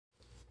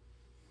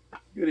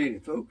Good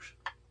evening, folks.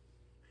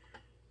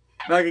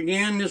 Back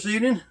again this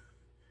evening.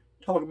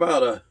 Talk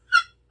about a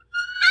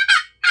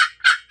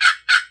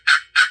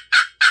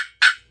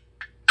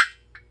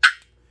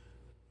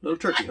little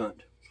turkey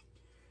hunt.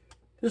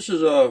 This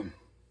is about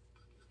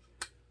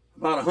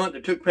a hunt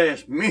that took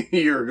place many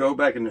years ago,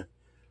 back in the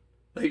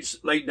late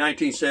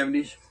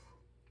 1970s,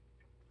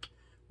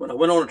 when I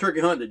went on a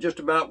turkey hunt that just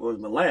about was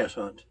my last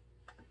hunt.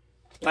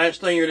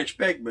 Last thing you'd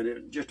expect, but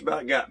it just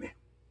about got me.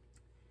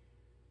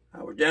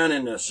 I was down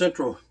in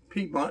central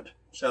Piedmont,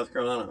 South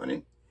Carolina,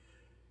 hunting,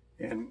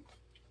 and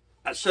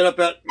I set up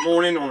that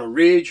morning on a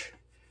ridge,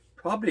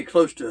 probably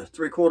close to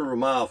 3/4 of a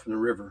mile from the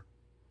river,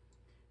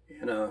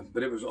 and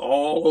but it was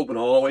all open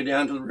all the way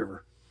down to the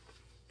river,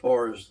 as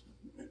far as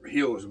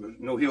hills. There was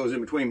no hills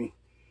in between me.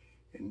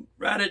 And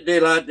right at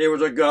daylight, there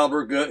was a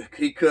gobbler.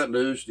 He cut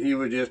loose. He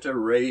was just a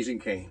raising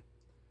cane,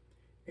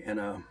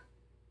 and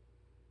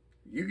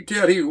you could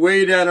tell he was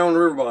way down on the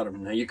river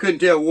bottom. Now you couldn't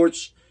tell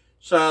which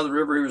side of the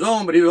river he was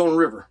on, but he was on the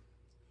river.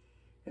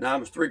 And I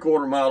was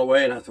 3/4 mile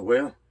away, and I thought,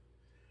 well,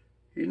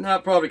 he's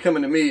not probably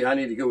coming to me. I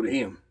need to go to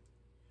him.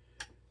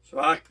 So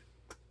I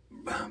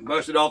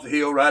busted off the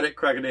hill right at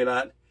crack of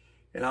daylight,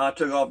 and I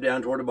took off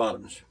down toward the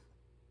bottoms.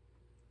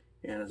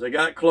 And as I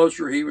got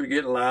closer, he was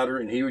getting louder,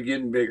 and he was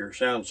getting bigger.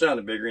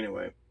 Sounded bigger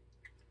anyway.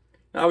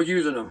 I was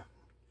using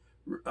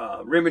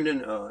a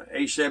Remington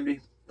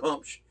A70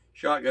 pump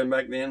shotgun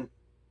back then,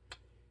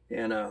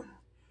 and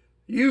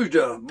used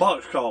a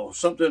box call,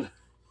 something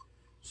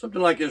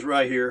like this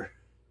right here.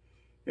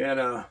 And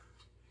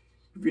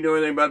if you know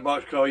anything about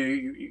box call,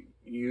 you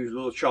use a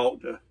little chalk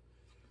to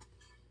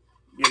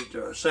get it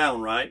to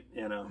sound right.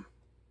 And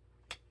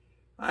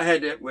I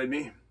had that with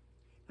me.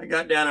 I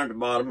got down at the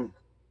bottom,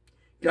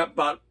 got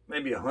about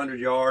maybe 100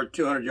 yards,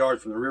 200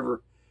 yards from the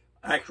river,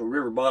 actual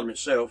river bottom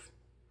itself.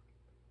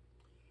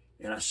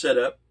 And I set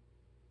up,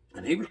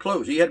 and he was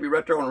close. He had to be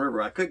right there on the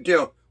river. I couldn't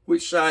tell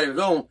which side he was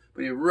on,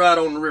 but he was right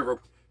on the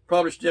river,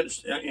 probably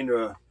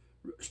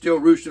still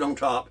roosted on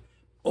top,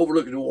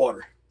 overlooking the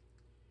water.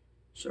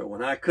 So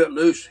when I cut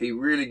loose, he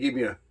really gave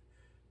me a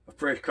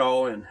fresh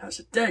call, and I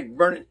said, dang,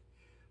 burn it,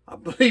 I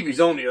believe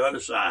he's on the other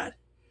side.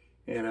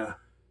 And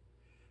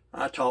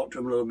I talked to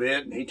him a little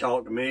bit, and he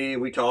talked to me,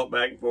 and we talked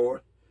back and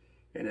forth,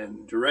 and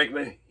then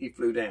directly he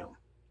flew down.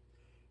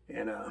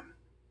 And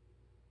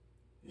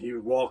he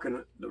was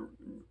walking the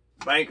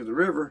bank of the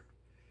river,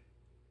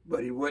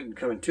 but he wasn't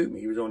coming to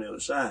me. He was on the other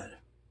side.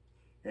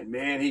 And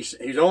man, he's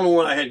the only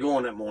one I had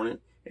going that morning,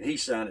 and he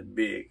sounded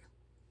big.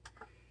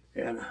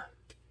 And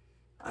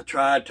I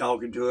tried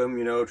talking to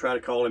him, tried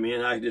to call him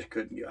in. I just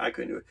couldn't do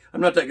it. I'm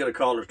not that good a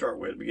caller to start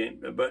with,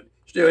 but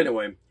still,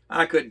 anyway,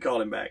 I couldn't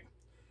call him back.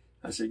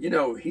 I said,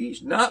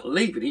 he's not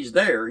leaving. He's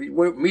there. He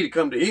wanted me to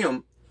come to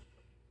him,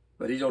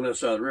 but he's on the other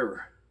side of the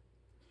river.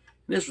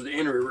 And this was the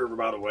Erie River,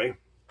 by the way.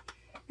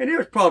 And it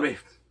was probably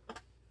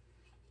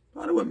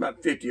wasn't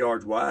about 50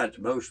 yards wide at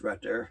the most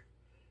right there.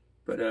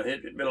 But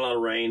it'd been a lot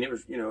of rain. It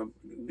was, a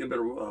good bit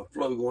of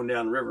flow going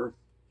down the river.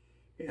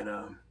 And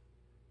it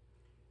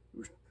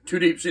was too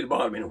deep to see the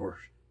bottom anywhere.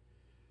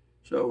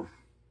 So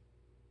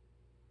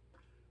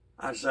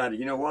I decided,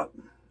 you know what?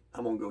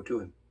 I'm going to go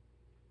to him.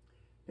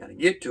 Now to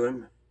get to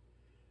him,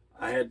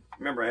 I had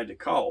to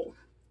call.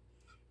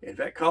 If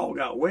that call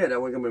got wet, I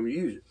wasn't going to be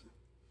able to use it.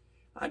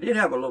 I did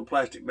have a little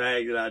plastic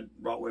bag that I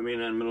brought with me,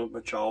 and a little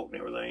chalk and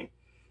everything.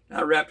 And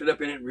I wrapped it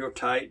up in it real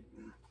tight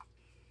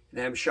and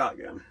had a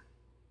shotgun.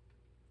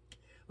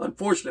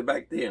 Unfortunately,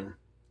 back then,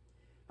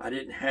 I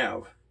didn't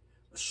have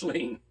a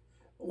sling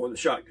or the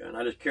shotgun.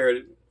 I just carried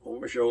it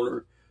over my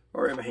shoulder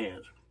or in my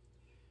hands.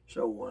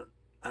 So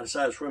I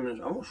decided I'm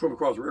going to swim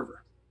across the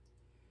river.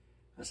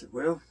 I said,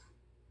 well,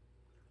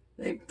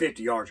 it ain't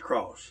 50 yards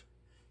across.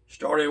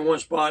 Start in one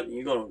spot,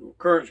 and the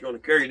current's going to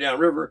carry you down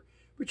river,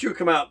 but you'll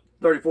come out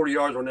 30, 40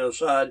 yards on the other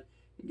side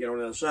and get on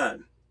the other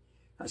side.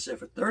 I said,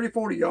 for 30,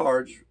 40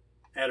 yards,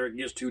 after it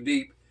gets too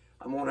deep,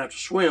 I'm going to have to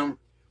swim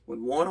with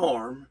one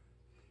arm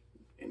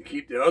and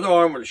keep the other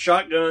arm with the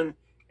shotgun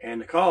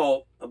and the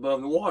call above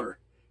the water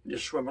and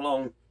just swim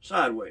along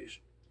sideways.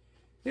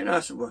 Then I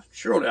said, well,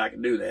 surely I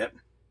can do that.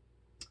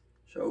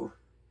 So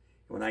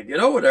when I get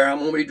over there, I'm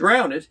going to be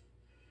drowned. If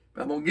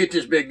I'm going to get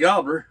this big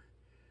gobbler,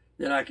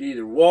 then I can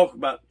either walk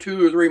about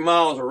 2 or 3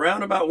 miles a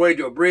roundabout way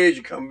to a bridge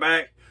and come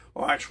back,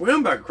 or I can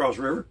swim back across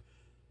the river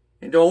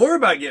and don't worry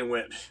about getting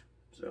wet.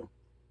 So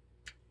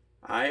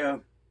I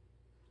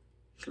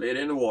slid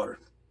in the water.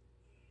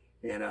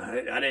 And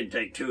I didn't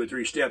take 2 or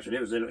 3 steps, and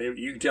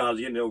you can tell I was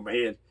getting over my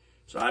head.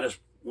 So I just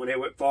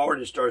went forward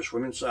and started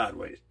swimming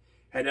sideways.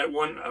 Had that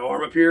one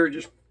arm up here,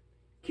 just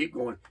keep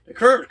going. The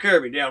current was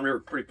carrying me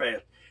downriver pretty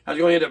fast. I was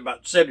going to end up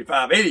about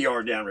 75, 80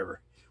 yards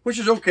downriver, which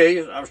is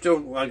okay. I was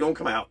going to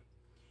come out.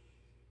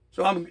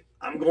 So I'm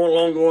going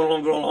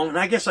along, and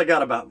I guess I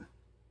got about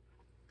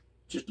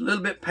just a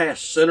little bit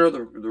past the center of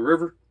the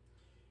river.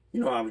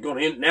 I was going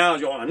to end. I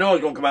know I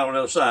was going to come out on the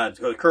other side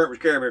because the current was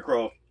carrying me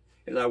across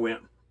as I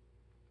went.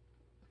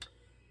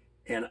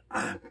 And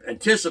I'm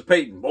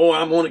anticipating, boy,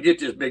 I'm going to get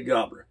this big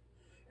gobbler.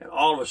 And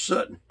all of a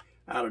sudden,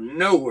 out of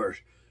nowhere,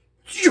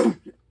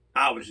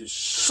 I was just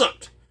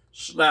sucked,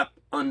 slapped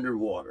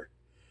underwater.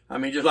 I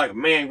mean, just like a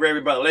man grabbed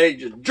me by the leg,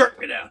 just jerked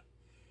me down.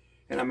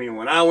 And I mean,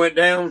 when I went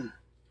down,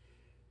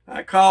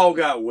 that call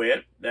got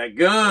wet, that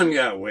gun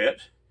got wet,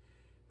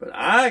 but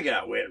I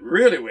got wet,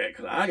 really wet,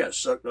 because I got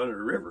sucked under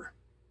the river.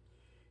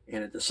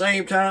 And at the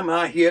same time,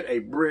 I hit a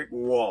brick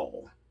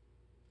wall.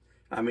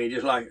 I mean,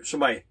 just like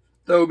somebody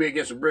threw me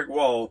against a brick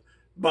wall,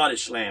 body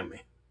slammed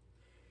me.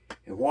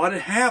 And what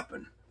had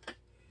happened,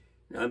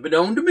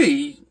 unbeknown to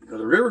me, because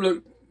the river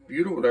looked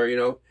beautiful there, you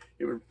know,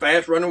 it was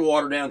fast running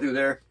water down through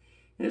there,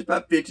 and it's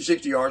about 50,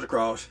 60 yards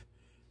across.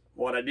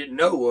 What I didn't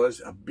know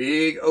was a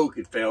big oak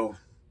had fell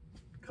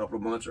a couple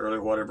of months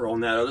earlier, whatever,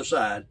 on that other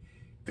side,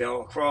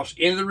 fell across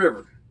into the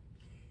river.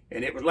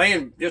 And it was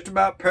laying just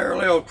about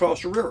parallel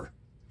across the river,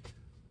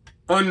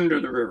 under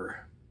the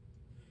river.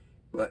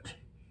 But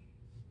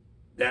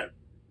that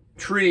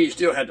tree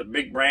still had the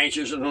big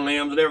branches and the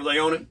limbs and everything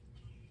on it.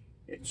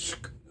 It's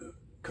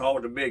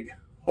caused a big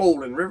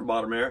hole in the river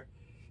bottom there,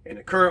 and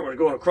the current was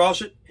going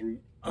across it and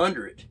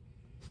under it.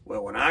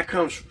 Well, when I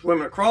come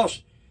swimming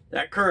across,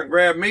 that current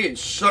grabbed me and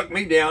sucked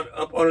me down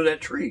up under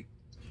that tree.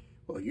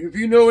 Well, if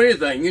you know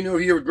anything, you know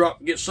if you ever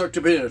get sucked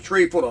up in a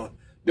tree full of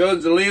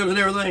dozens of limbs and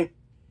everything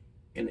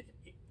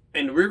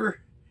in the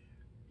river,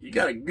 you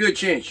got a good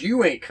chance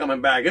you ain't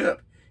coming back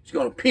up. It's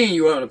going to pin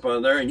you up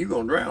under there, and you're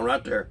going to drown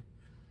right there.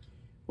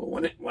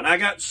 Well, when I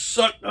got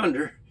sucked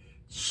under,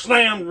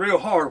 slammed real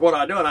hard, what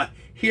I done, I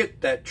hit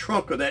that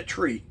trunk of that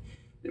tree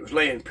that was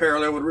laying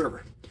parallel with the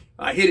river.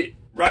 I hit it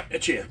right in the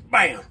chest,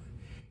 bam!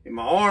 And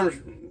my arms,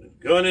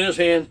 gun in his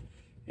hand,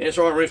 and his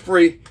arm was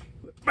free,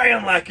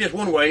 bam, like this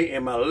one way,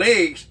 and my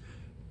legs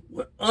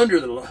went under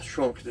the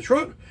trunk. The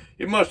trunk,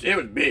 it was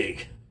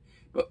big,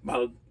 but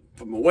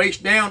from the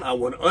waist down, I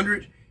went under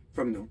it.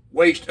 From the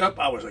waist up,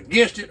 I was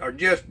against it, or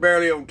just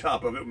barely on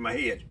top of it with my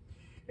head.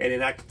 And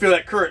then I could feel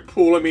that current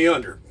pulling me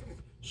under,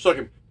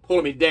 sucking,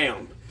 pulling me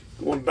down,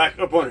 going back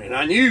up under it. And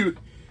I knew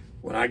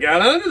when I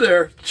got under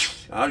there,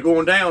 I was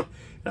going down,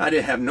 and I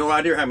didn't have no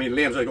idea how many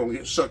limbs I was going to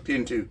get sucked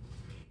into.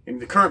 And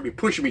the current be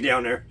pushing me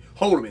down there,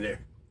 holding me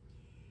there.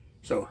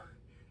 So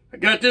I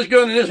got this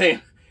gun in this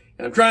hand,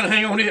 and I'm trying to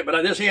hang on to it,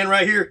 but this hand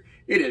right here,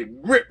 it is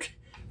gripped.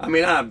 I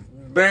mean, I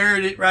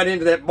buried it right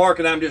into that bark,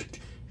 and I'm just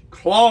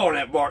clawing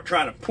that bark,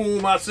 trying to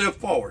pull myself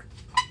forward.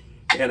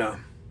 And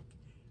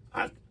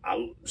I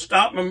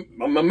stopped my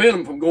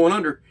momentum from going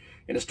under,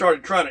 and I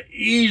started trying to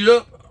ease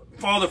up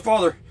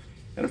farther.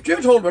 And I'm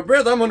just holding my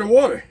breath. I'm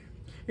underwater.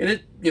 And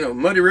it, you know,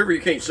 muddy river, you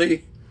can't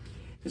see.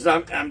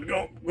 So I'm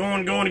going,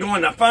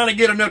 and I finally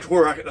get enough to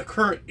where the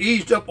current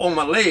eased up on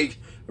my legs.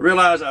 I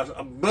realized I was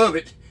above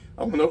it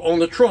on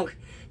the trunk.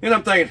 Then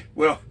I'm thinking,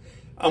 well,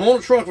 I'm on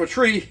the trunk of a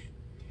tree.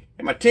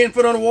 Am I 10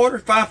 foot underwater,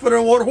 5 foot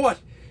underwater, what?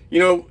 You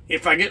know,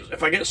 if I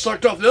get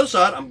sucked off the other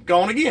side, I'm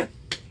gone again.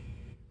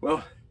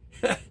 Well,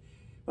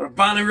 when I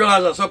finally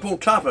realized I was up on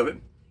top of it,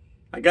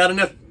 I got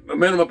enough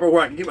momentum up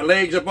where I can get my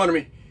legs up under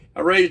me.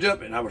 I raised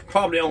up, and I was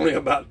probably only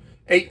about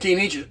 18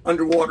 inches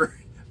underwater.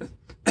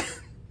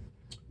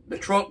 The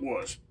trunk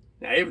was.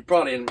 Now, it was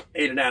probably in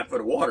 8 or 9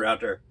 foot of water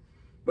out there.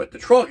 But the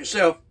trunk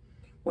itself,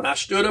 when I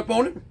stood up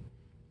on it,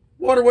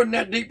 water wasn't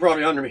that deep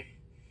probably under me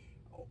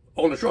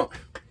on the trunk.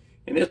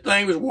 And this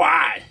thing was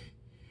wide.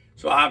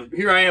 So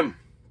here I am,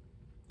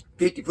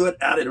 50 foot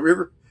out in the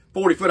river,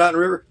 40 foot out in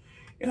the river.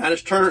 And I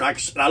just turned,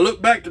 I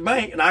looked back to the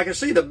bank, and I could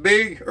see the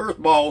big earth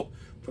ball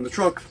from the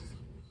trunk,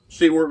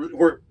 see where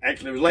it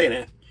actually was laying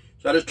at.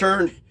 So I just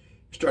turned,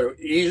 started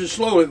easing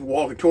slowly,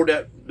 walking toward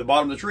the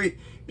bottom of the tree,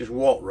 just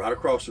walked right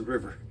across the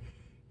river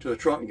to the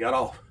trunk and got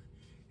off.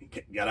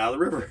 Got out of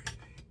the river.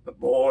 But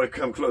boy, it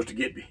come close to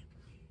get me.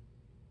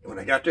 When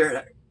I got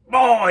there,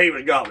 boy, he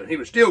was gobbling. He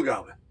was still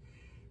gobbling.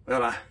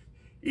 Well, I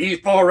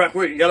eased forward right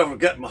quick and got over,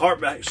 got my heart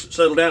back,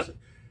 settled down.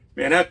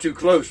 Man, that's too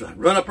close. I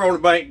run up on the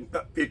bank,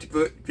 about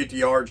 50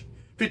 yards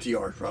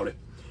probably.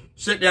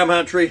 Sit down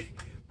behind a tree,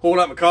 pulled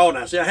out my call, and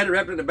I said, I had it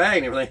wrapped in the bag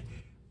and everything.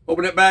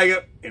 Opened that bag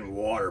up, and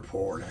water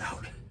poured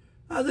out.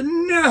 I said,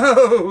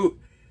 no!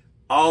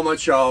 All my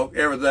chalk,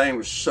 everything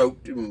was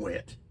soaked and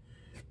wet.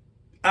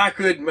 I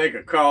couldn't make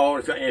a call.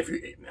 I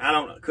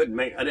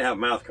didn't have a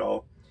mouth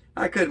call.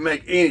 I couldn't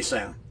make any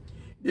sound.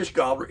 This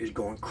gobbler is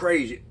going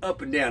crazy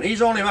up and down.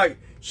 He's only like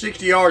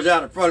 60 yards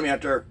out in front of me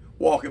out there,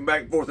 walking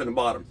back and forth in the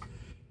bottom.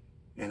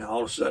 And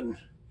all of a sudden,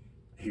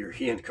 I hear a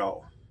hen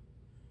call.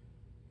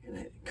 And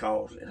it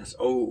calls, and it's,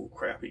 oh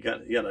crap, he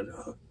got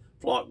a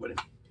flock with him.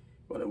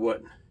 But it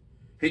wasn't.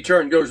 He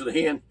turns and goes to the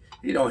hen.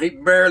 You know, he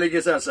barely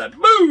gets outside.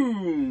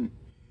 Boom!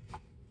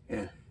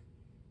 And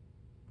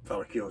the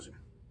fella kills him.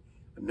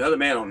 Another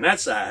man on that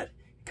side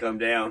come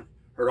down,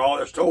 heard all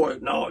this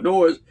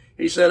noise.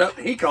 He sat up,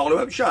 and he called him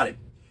up and shot him.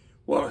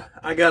 Well,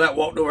 I got out,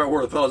 walked over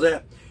where the fella's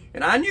at,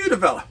 and I knew the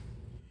fella.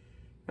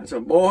 I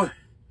said, boy,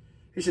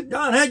 he said,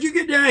 Don, how'd you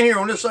get down here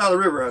on this side of the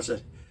river? I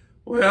said,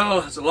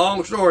 well, it's a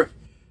long story.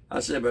 I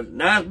said, but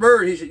nice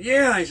bird. He said,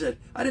 yeah. He said,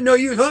 I didn't know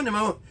you was hunting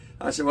him.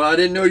 I said, well, I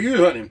didn't know you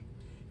was hunting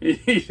him.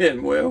 He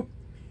said, well,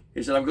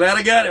 he said, I'm glad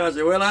I got him. I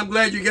said, well, I'm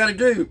glad you got him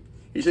too.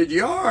 He said,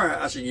 you are?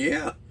 I said,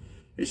 yeah.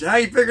 He said, how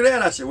you figure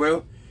that? I said,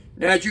 well,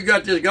 now that you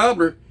got this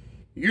gobbler,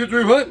 you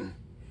through hunting.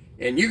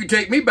 And you can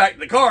take me back to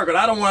the car because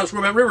I don't want to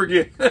swim that river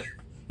again.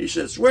 He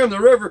said, swim the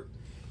river.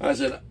 I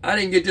said, I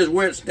didn't get this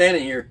wet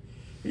standing here.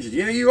 He said,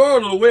 yeah, you are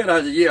a little wet.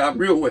 I said, yeah, I'm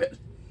real wet.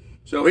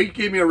 So he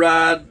gave me a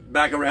ride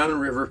back around the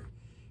river,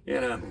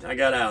 and I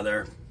got out of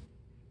there.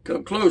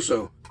 Come close,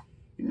 so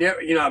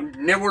I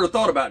never would have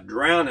thought about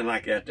drowning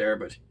like that there,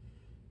 but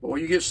boy,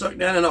 you get sucked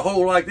down in a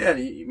hole like that,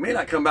 you may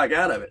not come back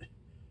out of it.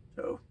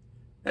 So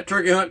that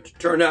turkey hunt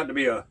turned out to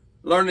be a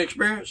learning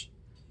experience,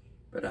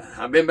 but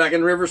I've been back in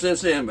the river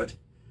since then, but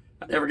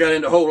I never got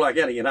into a hole like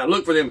that again. I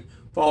look for them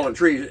fallen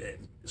trees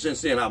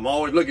since then. I'm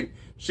always looking to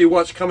see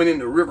what's coming in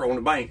the river on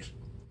the banks.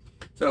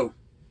 So,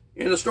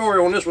 end of the story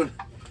on this one.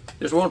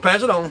 Just want to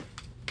pass it on.